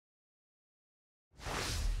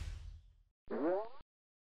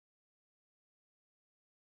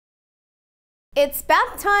It's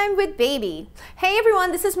bath time with baby. Hey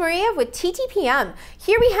everyone, this is Maria with TTPM.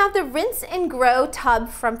 Here we have the Rinse and Grow tub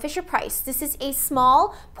from Fisher-Price. This is a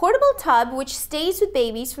small, portable tub which stays with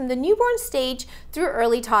babies from the newborn stage through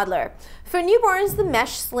early toddler. For newborns, the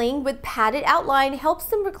mesh sling with padded outline helps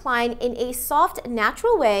them recline in a soft,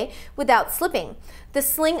 natural way without slipping. The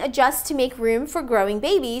sling adjusts to make room for growing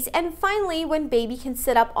babies, and finally, when baby can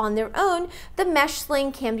sit up on their own, the mesh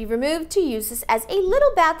sling can be removed to use this as a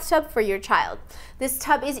little bathtub for your child. This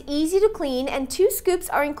tub is easy to clean, and 2 scoops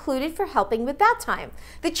are included for helping with bath time.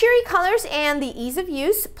 The cheery colors and the ease of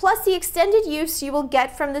use, plus the extended use you will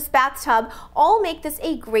get from this bathtub, all make this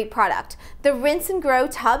a great product. The Rinse and Grow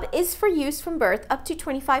tub is for use from birth up to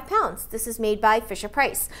 25 pounds. This is made by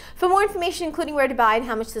Fisher-Price. For more information, including where to buy and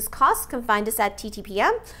how much this costs, come find us at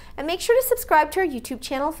TTPM, and make sure to subscribe to our YouTube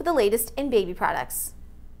channel for the latest in baby products.